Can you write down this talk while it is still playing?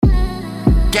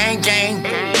Gang, gang.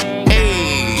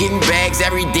 Ayy, getting bags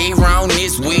every day round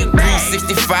this week.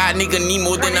 365, nigga, need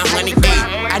more than 100.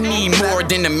 Ayy, I need more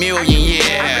than $1 million,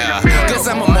 yeah. Cause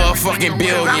I'm a motherfucking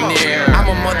billionaire. I'm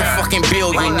a motherfucking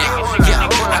billionaire. Yeah,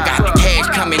 I got the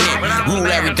cash coming in, rule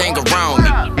everything around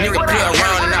me. Nigga play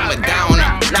around and I'm a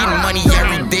downer. Getting money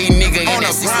every day, nigga. On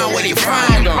the ground where they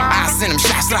find them. I send them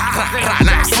shots,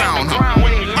 knock sound.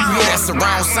 You hear that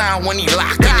surround sound when he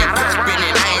lock in your poppin'.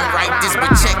 And I ain't write this,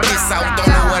 but check this out. Don't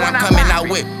know what I'm coming out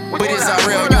with, but it's all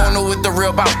real. You don't know what the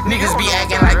real about. Niggas be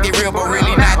acting like they real, but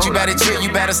really not. You better chill,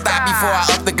 you better stop before I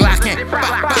up the Glock and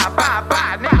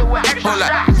hold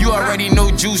up, you already know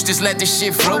juice, just let the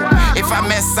shit flow. If I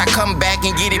mess, I come back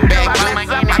and get it back, yo.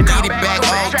 I get it back,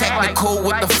 all technical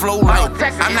with the flow low.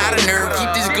 I'm not a nerd, keep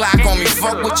this Glock on me.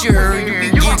 Fuck what you heard, you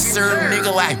be getting served,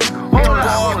 nigga. Like,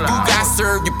 ball, you got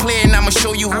served. You playin', I'ma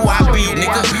show you who I be,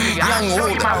 nigga. Young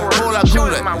older, hold up,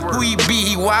 Luda. Who he be?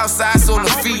 He wild side, solo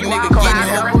feet, nigga. Getting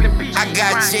hope. I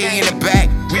got Jay in the back.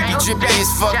 We be drippin'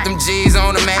 as fuck, them J's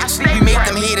on the match. We make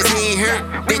them haters head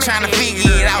hurt. They tryna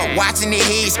figure it out, watching their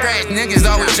head scratch. Niggas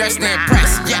always dressed to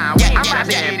impress. Yeah.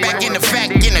 Back in the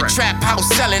fact, in the trap house,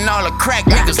 selling all the crack.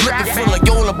 Niggas looking full of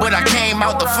Yola, but I came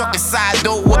out the fucking side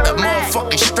door with the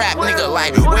motherfucking strap. Nigga,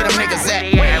 like, where them niggas at?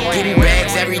 Getting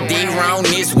bags every day round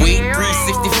this week.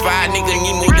 365, nigga,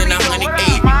 need more than 108.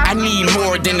 I need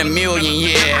more than $1 million,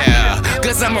 yeah.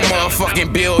 Cause I'm a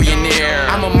motherfucking billionaire.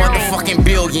 I'm a motherfucking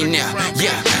billionaire,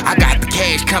 yeah. I got the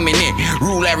cash coming in,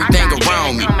 rule everything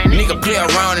around me. Nigga play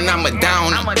around and I'ma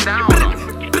down him.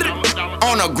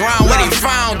 On the ground where they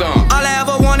found them. All I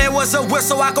ever wanted was a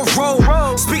whistle I could roll.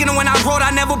 Speaking of when I rode,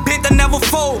 I never bent, I never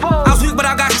fold. I was weak, but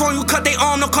I got strong. You cut they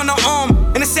arm, no cut no arm.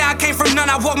 And they say I came from none,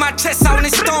 I walk my chest out in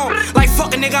the storm. Like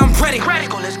fuck a nigga, I'm ready.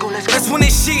 Let's go. That's when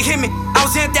this shit hit me. I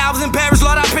was empty, I was embarrassed.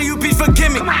 Lord, I pray you please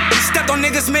forgive me. Stepped on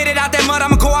niggas, made it out that mud.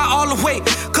 I'ma go out all the way.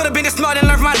 Could've been smart and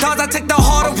learned from my dogs. I take the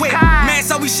harder way. Man,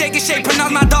 so we shake it,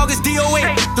 pronounce my dog is DOA.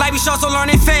 Like we short, so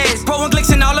learning fast. Bro, and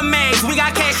glicks and all the mags. We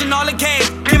got cash and all the gas.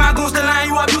 Get my goons to line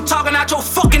you up, you talking out your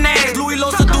fucking ass.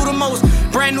 Louis-Losa do the most.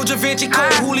 Brand new Da Vinci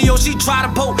Code. Julio, she try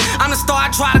to boat. I'm the star, I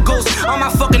try to ghost. All my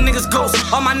fucking niggas ghost.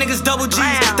 All my niggas double G's.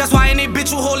 That's why any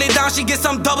bitch who hold it down, she get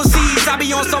some double C's. I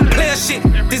be on some player shit.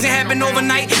 This ain't happen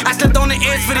overnight. I slept on the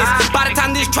edge for this. By the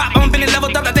time this drop, I'm been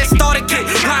leveled up like that started kid.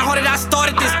 Blind hearted, I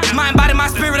started this. Mind, body, my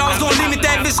spirit, I was gonna limit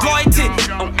that bitch loyalty.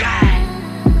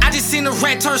 I just seen a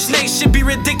rat turn snake, shit be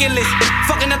ridiculous.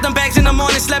 Fucking up them bags in the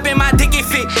morning, slapping my dick and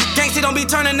fit. Gangsta don't be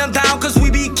turning them down, cause we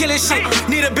be killing shit.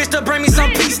 Need a bitch to bring me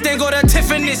some peace, then go to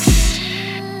Tiffany's.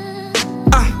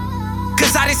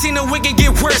 Cause I done seen the wicked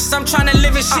get worse, I'm tryna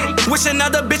live in shit. Wish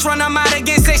another bitch run them out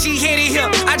again, say she hit it here.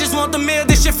 I just want the meal,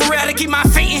 this shit for real, to keep my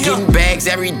feet in here. Getting bags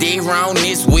every day round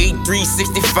this week.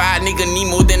 365, nigga, need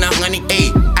more than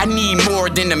 108. I need more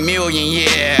than $1 million,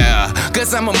 yeah.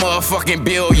 Cause I'm a motherfucking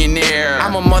billionaire.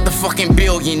 I'm a motherfucking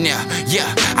billionaire, yeah.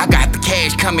 I got the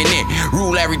cash coming in,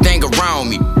 rule everything around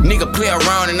me. Nigga play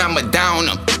around and I'ma down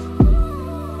him.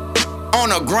 On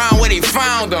the ground where they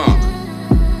found them.